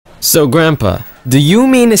So, Grandpa, do you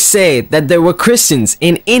mean to say that there were Christians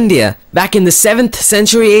in India back in the 7th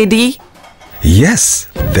century AD?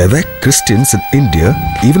 Yes, there were Christians in India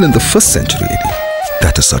even in the 1st century AD.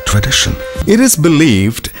 That is our tradition. It is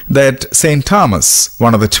believed that Saint Thomas,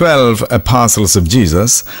 one of the 12 apostles of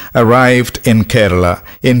Jesus, arrived in Kerala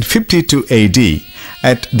in 52 AD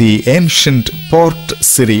at the ancient port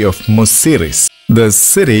city of Musiris. The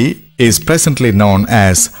city is presently known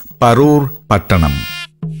as Parur Pattanam.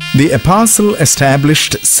 The apostle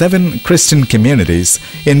established 7 Christian communities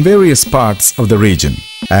in various parts of the region.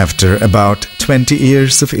 After about 20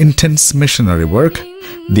 years of intense missionary work,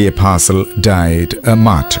 the apostle died a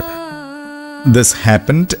martyr. This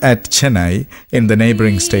happened at Chennai in the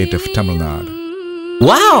neighboring state of Tamil Nadu.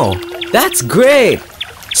 Wow, that's great!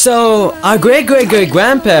 So, our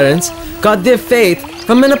great-great-great-grandparents got their faith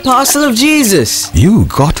from an apostle of Jesus. You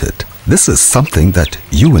got it. This is something that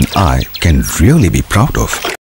you and I can really be proud of.